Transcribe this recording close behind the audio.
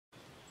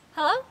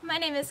Hello, my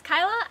name is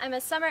Kyla. I'm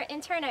a summer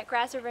intern at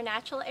Grass River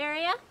Natural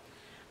Area.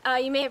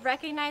 You may have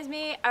recognized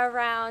me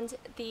around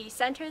the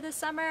center this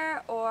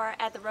summer or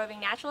at the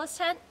Roving Naturalist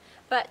tent,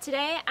 but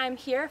today I'm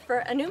here for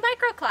a new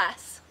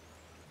microclass.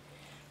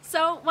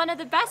 So one of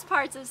the best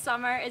parts of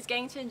summer is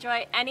getting to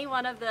enjoy any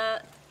one of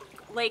the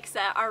lakes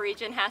that our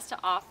region has to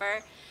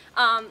offer.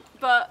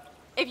 But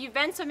if you've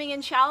been swimming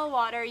in shallow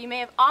water, you may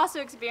have also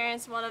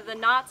experienced one of the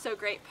not so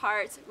great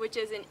parts, which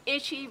is an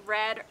itchy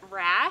red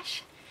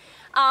rash.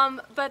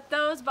 But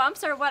those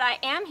bumps are what I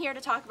am here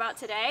to talk about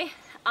today,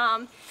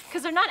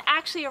 because they're not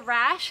actually a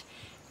rash.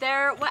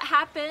 They're what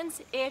happens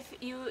if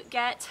you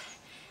get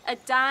a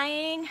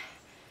dying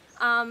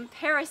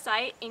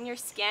parasite in your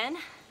skin.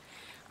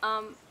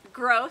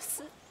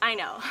 Gross, I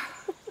know.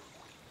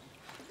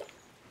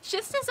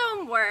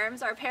 Schistosome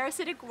worms are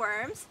parasitic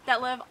worms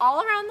that live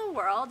all around the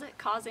world,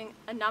 causing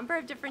a number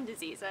of different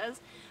diseases.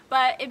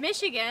 But in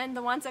Michigan,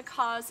 the ones that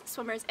cause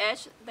swimmer's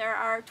itch, there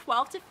are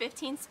 12 to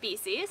 15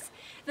 species.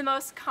 The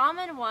most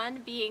common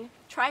one being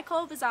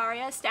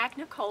Trichobizaria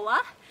stachnocola,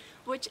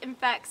 which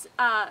infects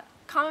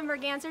common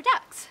merganser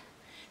ducks.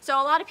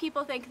 So a lot of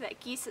people think that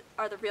geese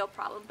are the real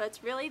problem, but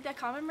it's really the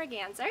common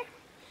merganser.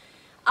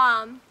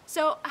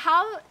 So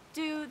how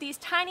do these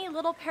tiny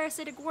little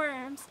parasitic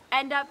worms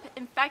end up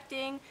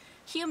infecting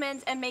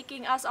humans and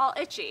making us all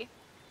itchy?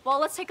 Well,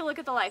 let's take a look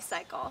at the life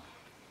cycle.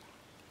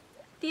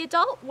 The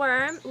adult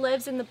worm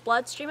lives in the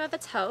bloodstream of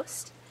its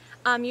host,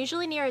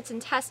 usually near its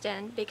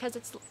intestine, because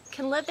it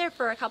can live there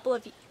for a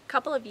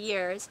couple of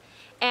years,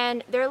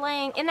 and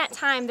in that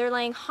time they're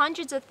laying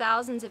hundreds of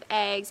thousands of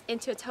eggs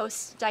into its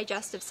host's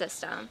digestive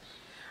system.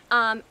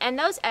 And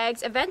those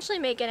eggs eventually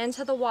make it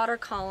into the water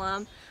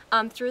column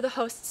through the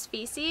host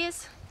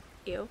species.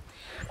 Ew.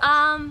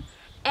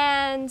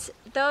 And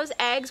those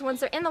eggs,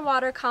 once they're in the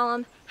water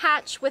column,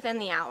 hatch within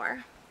the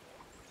hour.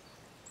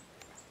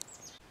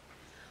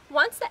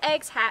 Once the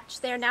eggs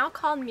hatch, they are now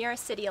called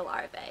Miracidial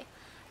Larvae.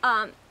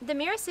 The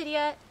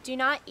Miracidia do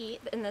not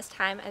eat in this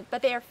time,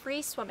 but they are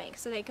free swimming,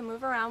 so they can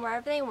move around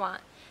wherever they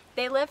want.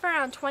 They live for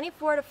around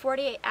 24 to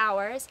 48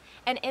 hours,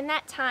 and in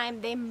that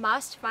time they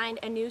must find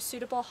a new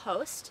suitable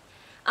host,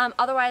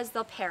 otherwise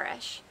they'll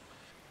perish.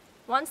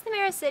 Once the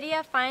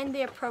Miracidia find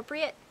the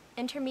appropriate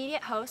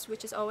intermediate host,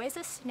 which is always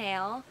a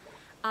snail,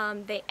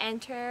 they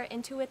enter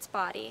into its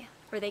body,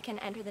 where they can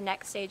enter the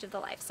next stage of the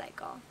life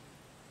cycle.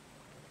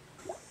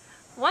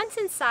 Once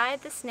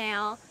inside the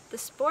snail,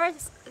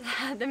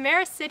 the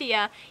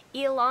Miracidia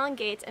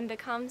elongates and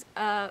becomes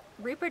a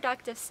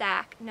reproductive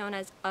sac known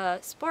as a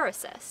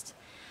sporocyst.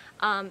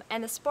 And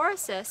the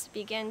sporocysts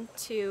begin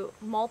to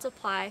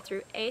multiply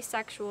through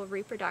asexual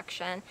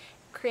reproduction,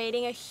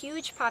 creating a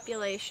huge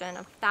population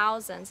of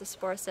thousands of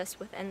sporocysts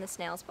within the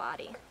snail's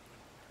body.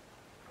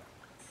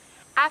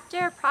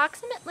 After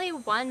approximately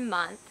 1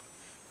 month,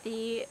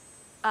 the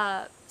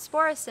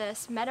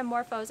sporocysts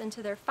metamorphose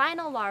into their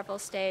final larval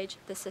stage,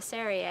 the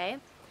Caesariae,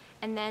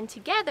 and then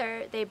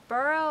together they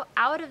burrow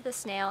out of the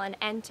snail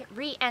and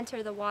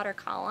re-enter the water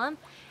column.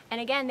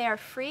 And again, they are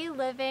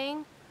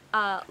free-living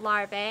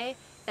larvae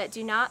that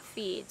do not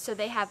feed, so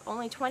they have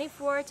only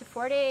 24 to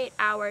 48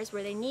 hours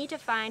where they need to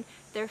find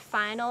their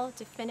final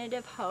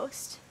definitive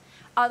host,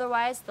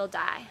 otherwise they'll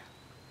die.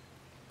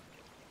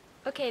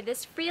 Okay,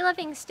 this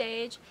free-living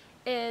stage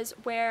is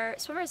where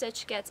swimmer's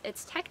itch gets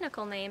its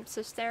technical name,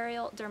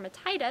 Schistosome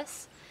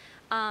dermatitis,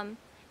 and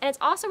it's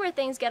also where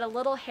things get a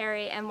little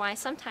hairy and why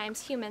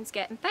sometimes humans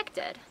get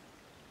infected.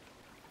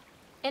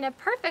 In a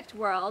perfect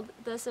world,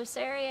 the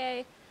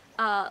Caesariae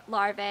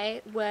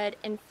larvae would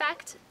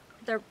infect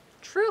their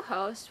true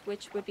host,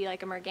 which would be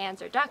like a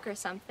merganser duck or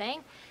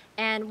something,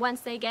 and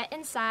once they get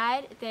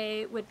inside,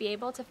 they would be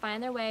able to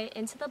find their way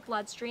into the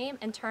bloodstream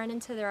and turn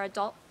into their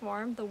adult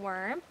form, the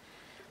worm,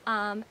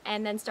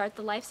 and then start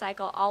the life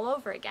cycle all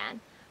over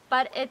again.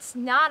 But it's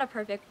not a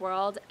perfect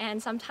world,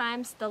 and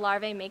sometimes the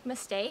larvae make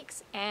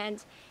mistakes,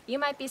 and you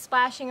might be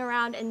splashing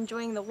around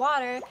enjoying the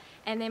water,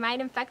 and they might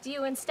infect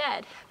you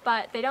instead.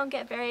 But they don't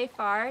get very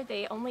far.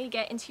 They only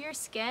get into your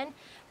skin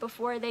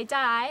before they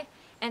die,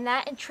 and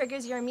that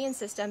triggers your immune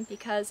system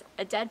because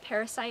a dead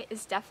parasite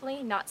is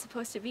definitely not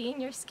supposed to be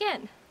in your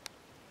skin.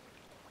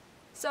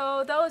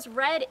 So those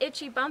red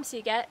itchy bumps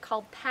you get,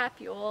 called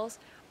papules,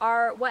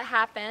 are what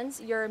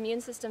happens, your immune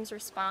system's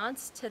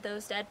response to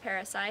those dead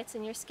parasites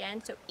in your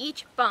skin. So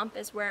each bump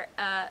is where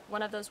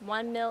one of those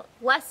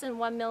less than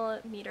 1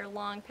 millimeter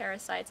long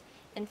parasites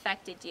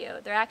infected you.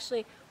 They're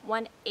actually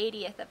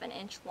 1/80th of an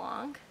inch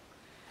long.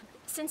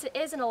 Since it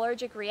is an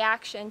allergic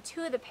reaction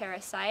to the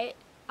parasite,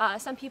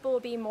 some people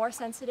will be more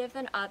sensitive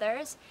than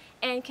others,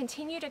 and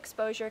continued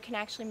exposure can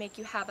actually make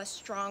you have a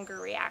stronger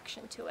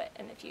reaction to it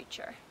in the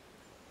future.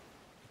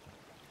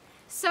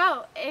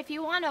 So if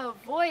you want to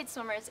avoid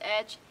swimmer's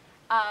itch,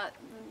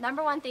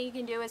 number one thing you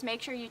can do is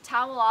make sure you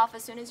towel off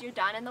as soon as you're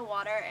done in the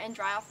water and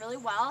dry off really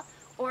well,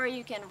 or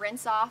you can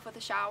rinse off with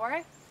a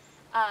shower.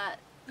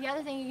 The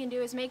other thing you can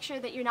do is make sure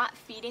that you're not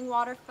feeding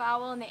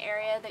waterfowl in the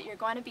area that you're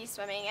going to be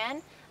swimming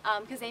in,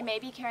 because they may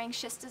be carrying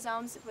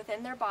schistosomes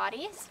within their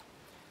bodies.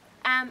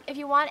 If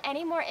you want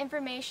any more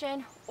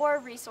information or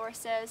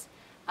resources,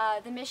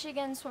 the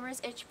Michigan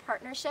Swimmers Itch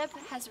Partnership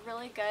has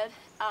really good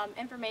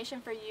information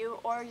for you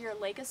or your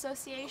lake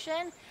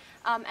association,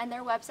 and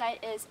their website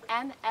is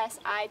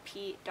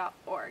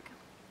msip.org.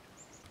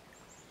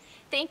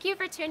 Thank you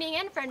for tuning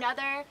in for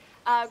another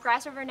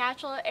Grass River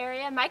Natural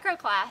Area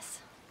microclass.